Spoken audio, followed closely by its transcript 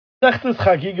Sechtes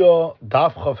Chagiga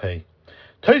Daf Chav Hey.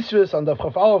 Tosfos on Daf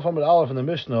Chav Aleph Amud Aleph in the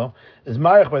Mishnah is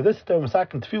marich by this time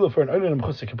second tefillah for an Oinen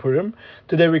Mechusik Kippurim.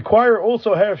 Do they require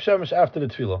also Herav Shemesh after the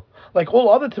tefillah? Like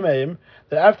all other Tameim,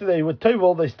 that after they would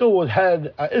Tovel, they still would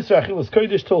had Isra Achilas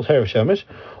Kodesh till Herav Shemesh.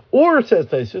 Or, says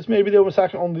Tosfos, maybe they were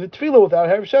second only the tefillah without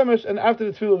Herav Shemesh, and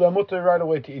after the tefillah they're mutter right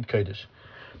away to eat Kodesh.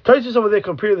 Tosfos over there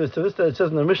compare this to this that it says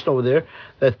in the Mishnah over there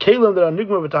that Kalim that are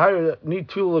nigma b'tahira need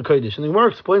tefillah l'kodesh, and the Gemara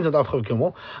explains in Daf Chav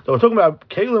Gimel that we're talking about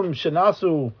Kalim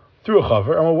shenasu through a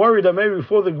chaver, and we're worried that maybe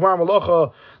before the Gemara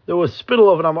Malacha there was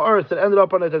spittle of an Amaretz that ended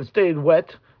up on it and stayed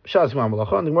wet. B'shas Gemara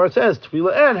Malacha, and the Gemara says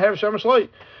tefillah and Herav Shemesh light.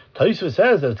 Tosfos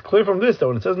says that it's clear from this that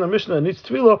when it says in the Mishnah it needs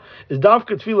tefillah is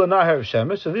dafka tefillah not Herav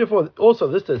Shemesh, so therefore also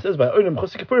this that it says by Oinem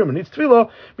Chosik Purim it needs tefillah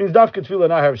means dafka tefillah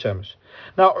not Herav Shemesh.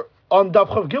 Now on Daf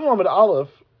Chav Gimel Amud Aleph,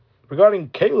 regarding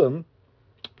Kalim,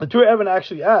 the Torah Evan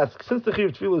actually asks, since the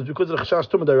Chiyuv Tefillah is because of the Chashash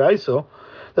Tumah D'Oraisa,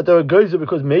 that there are goyzer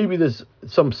because maybe there's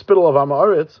some spittle of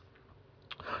Amaretz.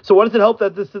 So what does it help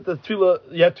that the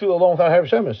Tefillah, you have Tefillah alone without Herav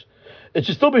Shemesh? It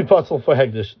should still be possible for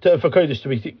Hegdish, for Kodesh to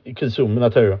be consumed in the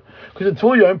Torah. Because the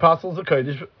Tefillah Yom possible is a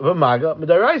Kodesh of a Maga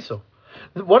D'Oraisa.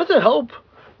 What does it help?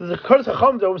 The Kodesh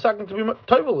HaCham that was second to be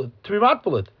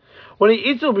matbulit. When he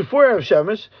eats it before Herav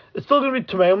Shemesh, it's still going to be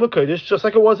Tmeim L'Kodesh just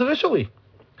like it was initially.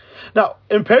 Now,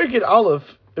 in Perikid Aleph,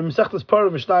 in Mesechtes Parah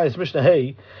Mishnayos Mishnah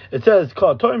Hey, it says,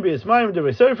 "Kol toim b'yismayim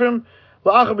devei seifrim,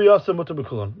 la'achar b'yasem mutar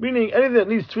b'kulan." Meaning, anything that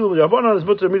needs tefillah b'yabanan is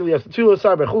mutar immediately after tefillah.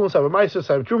 Sai b'chulin, sai b'maiser,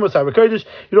 sai b'truma, sai b'kodesh.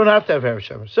 You don't have to have Herav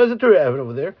Shemesh. Says the Torah Evan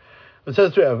over there. It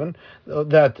says to Evan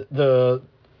that the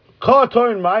kol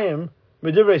toim mayim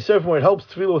medivei seifrim, where it helps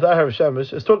tefillah without Herav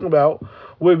Shemesh, is talking about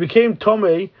where it became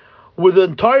tomei, where the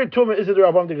entire tumah is a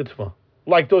derabban digatuma.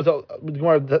 Like those, the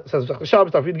Gemara says,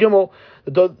 Shabbos, Tafid Gimel,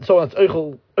 so it's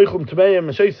Eichel Tmeim,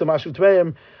 and Sheisa, Mashu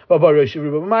Tmeim, Babar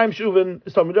Yeshiv, Maim Shuvin,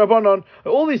 it's Talmud Rabbanon.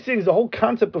 All these things, the whole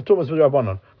concept of Tumas with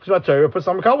Rabbanon. Because not Torah, but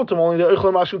some Kabbalah only the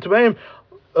Eichel Mashu Tmeim,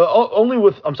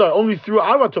 only through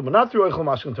Ava Tumah, not through Eichel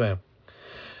Mashu Tmeim.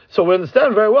 So we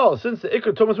understand very well, since the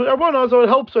Ikar Tumas with Rabbanon, so it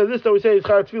helps by this that we say it's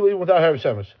Chayat Tefillah even without Herav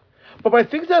Shemesh. But by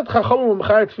things that Chachamim were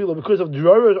Mechayat Tefillah because of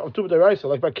Drora of Tumah D'Oraisa,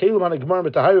 like by Kalim and Gemara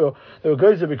B'Tahira, they were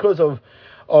goyzer because of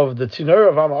the Tzinor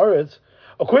of Amaretz.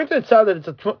 According to the Tzad that it's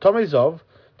a Tomei Zov,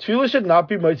 Tefillah should not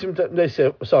be Motzim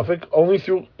Safek, only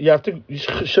through, you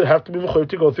should have to be Mechayiv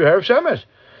to go through Herav Shemesh.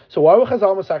 So why would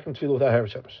Chazal Masakin Tefillah without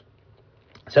Herav Shemesh?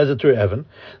 Says the Torah Evan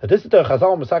that this is the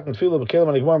Chazal Masakin Tefillah B'Kalim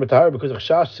and Gemara B'Tahira because of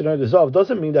Chash Tzinor the Zov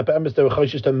doesn't mean that Be'emes they were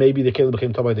Choshish that maybe the Kalim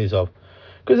became Tomei Zov.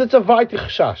 Because it's a Vaiti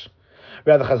Chash.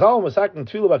 Rather, Chazal was acting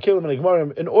tefillah b'kelim and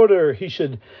igmarim in order he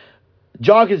should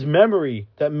jog his memory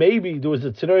that maybe there was a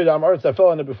tzinoy Amaretz that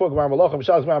fell in it before Gemara Malacha,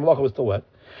 b'shas Gemara Malacha was still wet.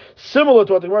 Similar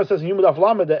to what the Gemara says in Yomud Daf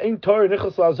Lamed that ein Torah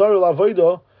nichlas la'azar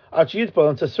la'avodo achiyitpal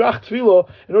and tzesrach tefillah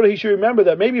in order he should remember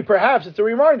that maybe perhaps it's a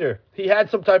reminder he had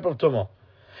some type of tumah.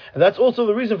 And that's also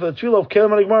the reason for the tefillah of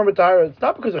kelim and igmarim b'tahara. It's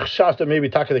not because of chashash that maybe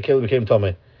taka the kelim became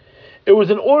tummy. It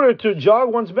was in order to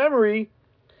jog one's memory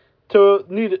to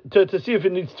see if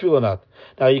it needs tefillah or not.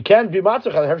 Now you can't be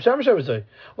matzach on Herav Shemesh, I would say.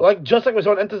 Well, just like when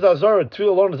someone enters the Azara, tefillah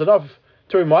alone is enough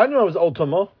to remind him of his old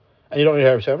tumah, and you don't need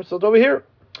Herav Shemesh. So it's over here.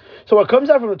 So what comes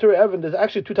out from the Torah Evan, there's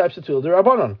actually two types of tefillah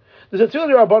D'Rabbanan. There's a tefillah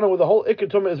D'Rabbanan where the whole ikar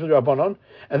tumah is with D'Rabbanan,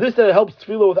 and this that helps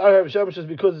tefillah without Herav Shemesh is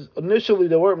because initially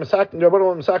they were masakin D'Rabbanan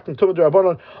were masakin tumah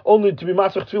D'Rabbanan only to be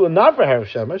matzach tefillah not for Herav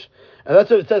Shemesh, and that's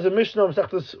what it says in Mishnah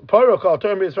Mesechtes Parah called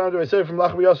Torah B'Yisrael D'Oraisa say from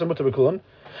Lach B'Yasem Mutar B'Kulan.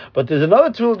 But there's another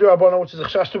tefillah D'Rabbanan which is a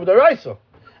Chash Tumah D'Oraisa.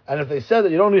 And if they said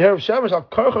that you don't need Herav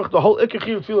Shemesh, the whole Ikar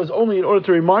Chiyuv tefillah is only in order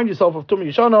to remind yourself of Tumah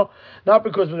Yishana, not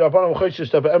because with D'Rabbanan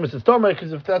V'Choshish that Be'emes is Tameh,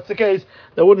 because if that's the case,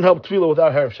 that wouldn't help tefillah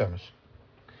without Herav Shemesh.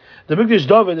 The Mikdash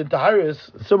David in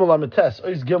Taharis, similar Mites,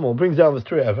 Ois Gimel, brings down this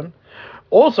Torah Evan.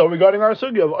 Also regarding our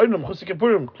sugya of Oinem Chosik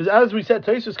Kippurim, because as we said,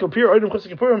 Tosfos compare Oinem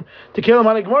Chosik Kippurim to Kalim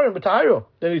HaNigmarim b'Tahira,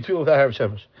 they need tefillah without Herav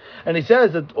Shemesh. And he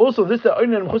says that also this that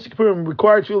Oinem Chosik Kippurim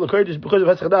required tefillah l'kodesh because of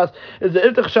Hesach Das is that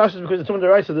if the Chashash is because of Tumah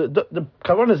D'Oraisa, the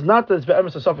kavanah is not that it's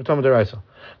be'emes asaf for Tumah D'Oraisa.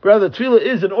 But rather, tefillah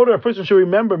is in order a person should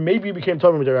remember maybe he became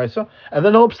Tumah D'Oraisa, and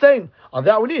then he'll abstain. On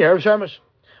that we need Herav Shemesh.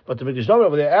 But the Mikdash David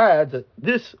over there adds that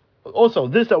this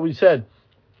that we said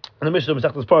in the Mishnah of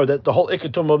Mesechtes Parah that the whole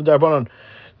Ikar Tumah D'Rabbanan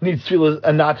needs tefillah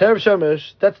and not Herav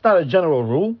Shemesh, that's not a general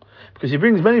rule, because he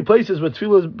brings many places with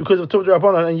tefillah because of Tumah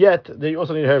D'Rabbanan, and yet they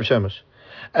also need Herav Shemesh.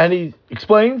 And he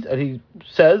explains, and he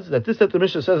says that this that the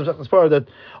Mishnah says in Mesechtes Parah that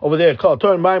over there called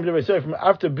Torah and Mayim Devei Seif from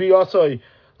after Biyasai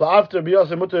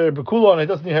Mutar B'Kulan, it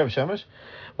doesn't need Herav Shemesh.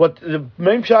 What the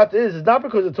main shot is not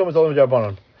because the Tumah is only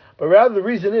D'Rabbanan, but rather the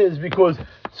reason is because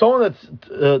someone that's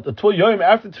the Tvul Yom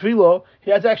after tefillah, he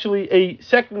has actually a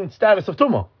second status of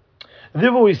Tumah. And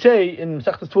therefore we say in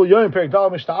Masechtas Tvul Yom, Perek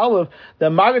Dalet Mishnah Aleph,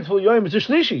 that Magid Tvul Yom is a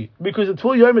Shlishi, because the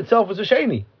Tvul Yom itself is a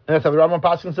Sheni. And that's how the Rambam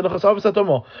passes in Siluchas Avos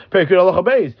Atomo, Perek Halacha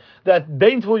Beis, that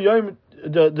Bein Tvul Yom,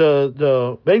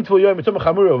 the Bein Tvul Yom Tumah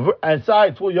Chamura, and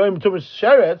side Tvul Yom Tumah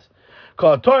Sheretz,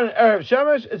 called Torah Erev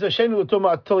Shemesh, is a Sheni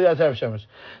L'Tumah until he has Erev Shemesh.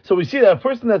 So we see that a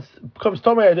person that comes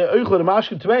Tomei at the Eichel, the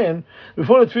Mashkin Tmein,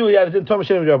 before the Tefillah he had a Tomei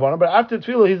Sheni V'Drabanan, but after the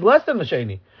Tefillah he's less than the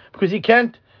Sheni, because he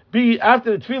can't be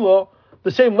after the Tefillah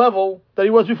the same level that he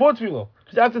was before Tefillah.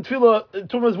 Because after Tefillah,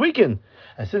 Tumah is weakened.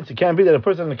 And since it can't be that a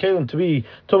person in the Kalim to be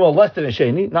Tumah less than a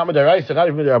Sheni, not Midaraisa, not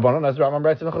even Midarabanan, as the Rambam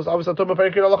writes in Chos Avos Tumah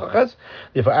Perek Halacha Ches.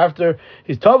 Therefore, after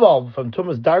he's Taval from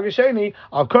Tumah's Darga Sheni,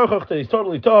 Al Korchach, that he's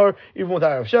totally Tahor, even with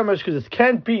Erev Shemesh, because it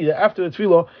can't be that after the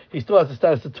Tefillah, he still has the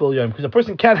status of Tvul Yom, because a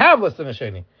person can't have less than a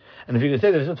Sheni. And if you can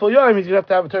say that it's a Tvul Yom, he's going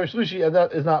to have a Torah Shlushi, and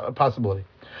that is not a possibility.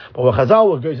 But when Chazal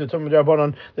will go to Tumah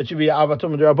D'Rabbanan, that should be Ava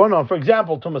Tumah D'Rabbanan. For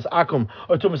example, Tumas Akum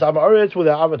or Tumas Ava Aretz with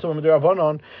Ava Tumah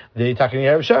D'Rabbanan, they take any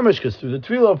Erev Shemesh, because through the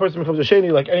Tefillah a person becomes a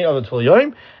Sheni like any other Tvul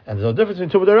Yom, and there's no difference between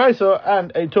Tumah D'Oraisa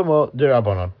and a Tumah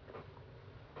D'Rabbanan.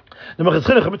 The Mechaz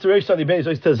Chinuch Mitzvah Reish Tzadi Beis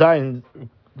Ois Zayin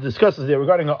discusses there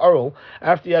regarding an oral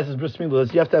after he has his bris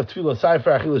milah, you have to have tefillah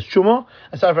Saifer Achilas Truma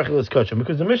and Saifer Achilas Kachim,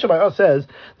 because the Mishnah by us says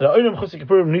that Oinam Chosek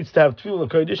Kippurim needs to have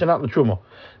tefillah Kodesh and not the Truma.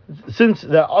 Since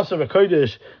they're also a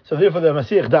Kodesh, so therefore they're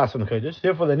Masiach Das on the Kodesh,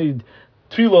 therefore they need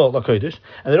tefillah Kodesh,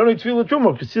 and they don't need tefillah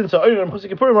Truma, because since the Oinam Chosek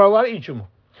Kippurim are allowed to eat Truma.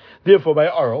 Therefore, by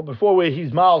oral, before where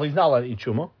he's mal, he's not allowed to eat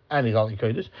Truma, and he's allowed to eat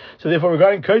Kodesh. So therefore,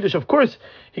 regarding Kodesh, of course,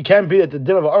 he can't be that the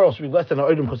din of oral should be less than an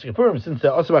Oinam Chosek Kippurim, since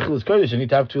they're also Achilas Kodesh, you need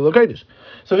to have tefillah Kodesh.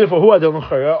 So therefore, who adel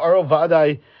l'chara oral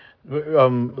va'adai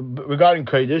regarding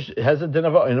Kodesh has a din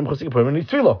of Oinam Chosek Kippurim and needs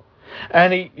tefillah.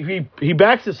 And he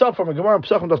backs this up from a Gemara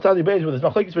Pesachim Daf Tzadi Beis with his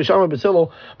Machlekes Beishama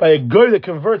Basilo by a guy that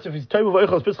converts if he's Toiv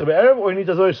V'Eichel Pesach Be'erev or he needs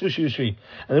Azor Shlishi Yishvi.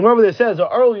 And the Gemara there says,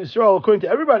 Oral Yisrael, according to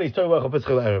everybody, is Toiv V'Eichel Pesach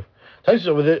Be'erev. Taisus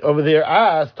over there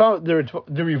asked,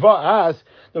 the Riva asked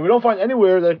that we don't find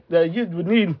anywhere that Yid would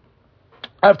need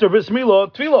after Bris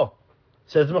Milah Tefillah.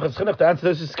 Says the Mechaz Chinuch to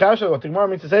answer this kasha. What the Gemara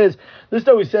means to say is this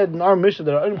that we said in our mission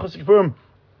that Oinam Chosek Kippurim,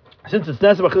 since it's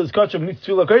Nasa B'Achilas Kachim, needs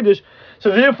Tefillah Kodesh, so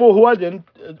therefore, who hadn't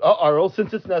Aral,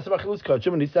 since it's Nasa B'Achilas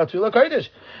Kachim, needs to have Tefillah Kodesh.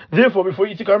 Therefore, before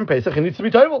you eat the Karban Pesach, it needs to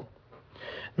be Toivel.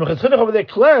 Mechaz Chinuch over there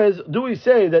declares, do we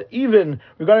say that even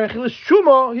regarding Achilas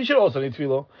Truma, he should also need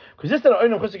Tefillah? Because this that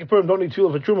Oinam Chosek Kippurim don't need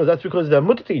Tefillah for Truma, that's because they're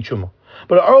mutter to eat Truma.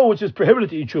 But an Aral, which is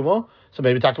prohibited to eat Truma, so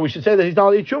maybe we should say that he's not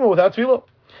allowed to eat Truma without Tefillah.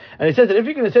 And he says that if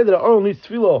you're going to say that an Aral needs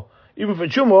Tefillah, even for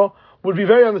Truma, would be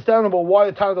very understandable why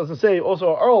the Tana doesn't say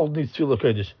also an Aral needs Tefillah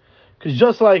Kodesh. Because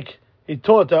just like he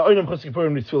taught that Oinam Chosek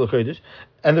Kippurim needs Tefillah Kodesh,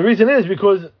 and the reason is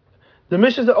because the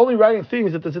Mishnahs are only writing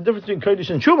things that there's a difference between Kodesh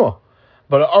and Truma.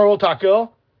 But an Aral Takel,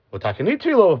 or Takel need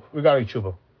Tefillah regarding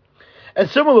Truma. And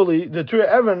similarly, the Turei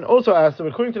Even also asked him,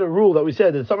 according to the rule that we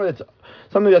said, that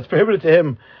something that's prohibited to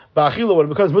him, Ba'achila, when it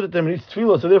becomes mutter to him, he needs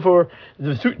Tefillah. So therefore,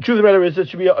 the truth of the matter is that it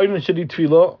should be an Oinam should need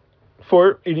Tefillah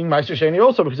for eating Meiser Sheni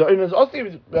also, because the Oinam is also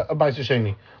a Meiser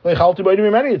Sheni. Like Chaltu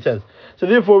B'Oinam Yemeni, it says. So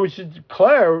therefore, we should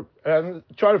declare and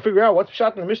try to figure out what's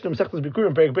Pshat in the Mishnah, Mesechtas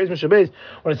Bikurim, Perek Beis Mishnah Beis,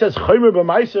 when it says Chomer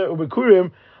B'Meiser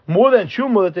U'Bikurim, more than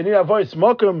Truma, that they need Avois,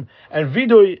 Makom, and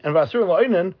Vidui, and Vasur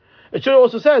La'oinen. It should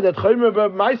also say that Chomer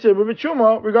B'Meiser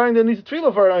U'B'Truma, regarding the needs of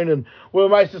Tefillah for an Oinen, where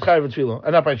Meiser is Chayav Tefillah,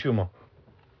 and not by Truma.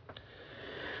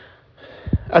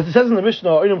 As it says in the Mishnah,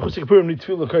 Oinam Chosek Kippurim need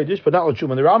Tefillah Kodesh, but not with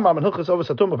Truma. The Rambam and Hilchos Avos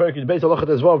Tumah Perek Beis Halacha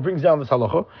as well brings down this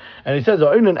halacha, and he says that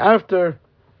Oinam, after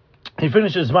he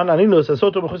finishes Man Aninus, as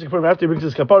Soto Chosek Kippurim, after he brings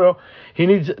his kapara, he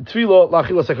needs Tefillah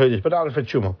L'Achilas HaKodesh, but not for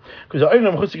Truma. Because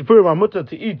Oinam Chosek Kippurim are mutter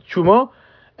to eat Truma,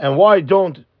 and why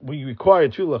don't we require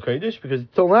Tefillah Kodesh? Because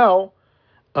till now,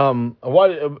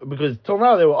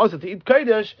 they were also to eat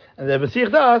Kodesh, and they have a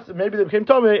Masiach Das, and maybe they became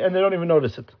Tomei, and they don't even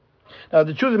notice it. Now,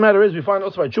 the truth of the matter is, we find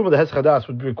also by Truma the Hes Chadas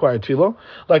would require Tefillah.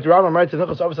 Like the Rambam writes in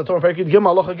Hilchos Avos Tumah Perek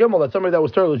Gimel Halacha Gimel, that somebody that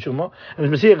was Torah Truma,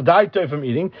 and his Masiach died from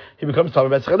eating, he becomes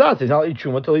Tomei Hes Chadas. He's not eat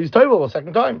Truma until he's Torah a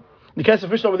second time. The Kesef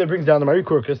Mishnah over there brings down the Mari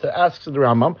Kurkus that asks the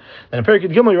Rambam, and in Perek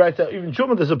Gimel he writes that even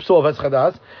Truma there's a psul of Hes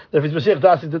Chadas, that if his Masiach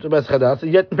Das is did Hes Chadas,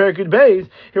 and yet in Perek Beis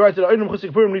he writes that Oinam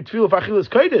Chosek Kippurim need Tefillah for Achilas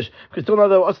Kodesh, because till now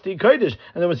they were asked to eat Kodesh,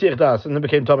 and then Masiach Das, and then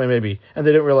became Tomei maybe, and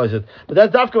they didn't realize it. But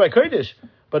that's Dafka by Kodesh,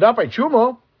 but not by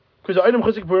Truma. Because the Oinam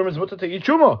Chosek Kippurim is mutter to eat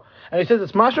Truma. And he says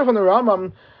it's mashma from the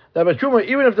Rambam that by Truma,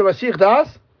 even if the Masiach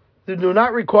Das, they do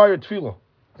not require Tefillah.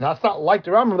 And that's not like the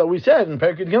Rambam that we said in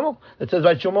Perek Gimel, that says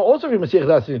by Truma also if Masiach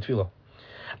Das in Tefillah.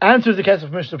 answers the case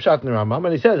of Mishnah Pshat in the Rambam,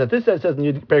 and he says that this says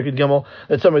in Perikid Gimel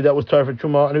that somebody that was tar for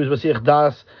Truma and he was Masich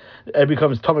Das, it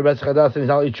becomes Tomei Besach Das and he's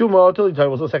not Truma until he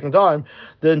was the second time.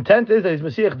 The intent is that he's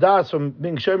Masich Das from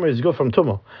being Shomer is good from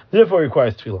Tumah. Therefore, he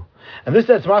requires Tefillah. And this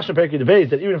says Mashna Perikid Beis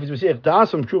that even if he's Masich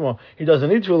Das from Truma, he doesn't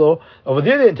need Tefillah. Over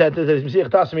there, the intent is that he's Masich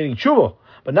Das from eating Truma,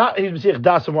 but not he's Masich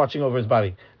Das from watching over his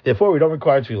body. Therefore, we don't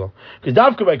require tefillah. Because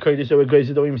Davka by Kodesh, so it goes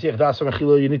that when you Masich Das from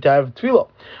Achila, you need to have tefillah.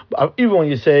 Even when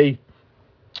you say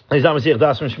he's not Masich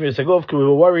Das from Shmir Saguf, because we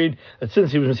were worried that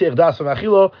since he was Masich Das from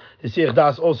Achila, he's Masich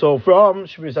Das also from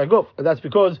Shmir Saguf. And that's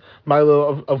because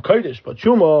Milo of Kodesh. But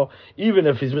Chuma, even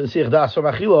if he's Masich Das from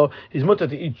Achila, he's mutter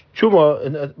to eat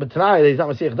Chuma, but tonight he's not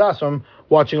Masich Das from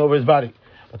watching over his body.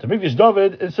 But the Mikdash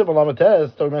David, in simple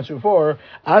Lamates, that we mentioned before,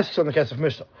 asks on the case of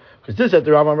Mishnah. Because this that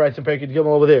the Rambam writes in Perikid Gimel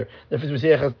over there. If he's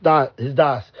Masich his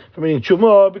das from eating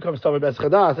Chuma, becomes Tomei Besach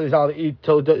Das, and he's allowed to eat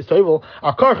till it's table.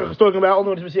 Our Karchach is talking about only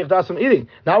when he's Masich Das from eating,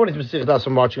 not when he's Masich Das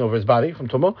from watching over his body, from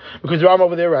Tumah. Because the Rambam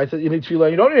over there writes that you need tefillah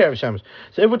and you don't need Erev Shemesh.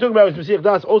 So if we're talking about his Masich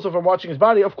Das also from watching his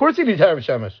body, of course he needs Erev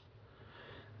Shemesh.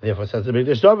 Therefore, says the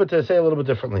Mikdash David to say a little bit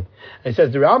differently. And he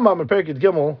says the Rambam in Perikid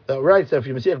Gimel that writes that if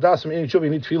you Masich Das from eating Chuma, you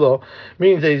need tefillah,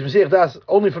 means that he's Masich Das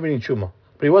only from eating Chuma.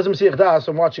 But he wasn't Masich Das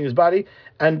from watching his body,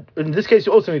 and in this case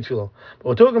you also need tefillah. But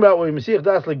we're talking about when you Masich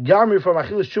Das legamri from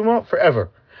Achilas Chuma forever.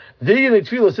 Then you need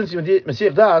tefillah since you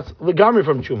Masich Das legamri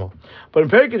from Chuma. But in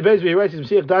Perikid Beis where he writes he's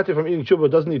Masich Das from eating Chuma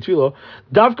doesn't need tefillah.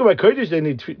 Davka by Kodesh they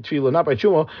need tefillah, not by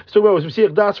Chuma. So where was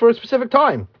Masich Das for a specific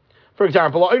time? For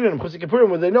example,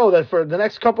 where they know that for the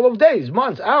next couple of days,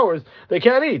 months, hours, they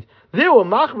can't eat. They will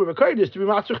machmer b'kodesh to be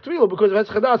matzach tefillah because of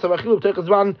Hetzchadas of Achilu b'teichas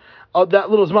zman of that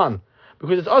little zman.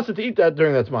 Because it's also to eat that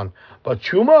during that zman. But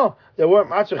Chuma, they weren't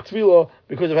matzach tefillah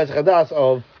because of Hetzchadas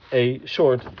of a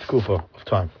short tkufa of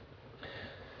time.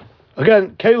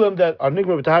 Again, kalim that are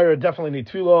nigma b'tahira definitely need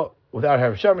tefillah without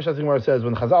Erev Shemesh. I think where it says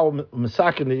when Chazal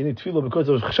masakin that you need tefillah because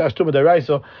of Chashash Tumah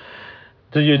Daraisa.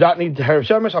 Do you not need to Erev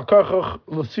Shemesh al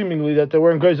karchach seemingly that they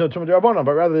weren't goyis no Tumah Darabanan,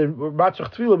 but rather they were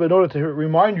matzach tefillah in order to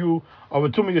remind you of a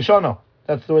Tumah Yeshana.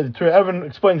 That's the way the Torah Evan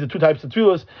explains the two types of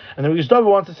tefillahs, and then Mikdash David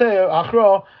wants to say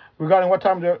achra regarding what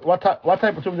type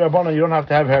of Tumah Darabanan you don't have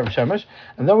to have Erev Shemesh,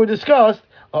 and then we discussed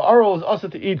Arul is also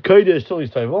to eat kodesh till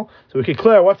he's table, so we can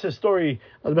clear what's his story.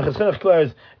 As Mechas Chinuch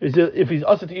declares, is if he's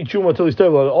also to eat Chuma till he's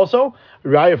table. Also,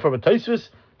 Raya from a Taisvis.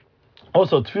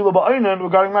 Also, Tefillah Ba'aynan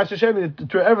regarding Ma'aser Sheni, the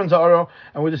Torah Evans Aro,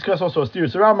 and we discuss also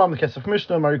Astiris Rambam, the Kesef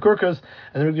Mishnah, Mari Kurkas,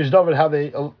 and the Mikdash David how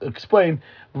they explain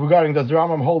regarding does the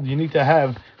Rambam hold you need to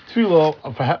have Tefillah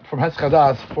from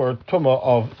Hetzchadas for Tumah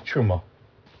of Truma.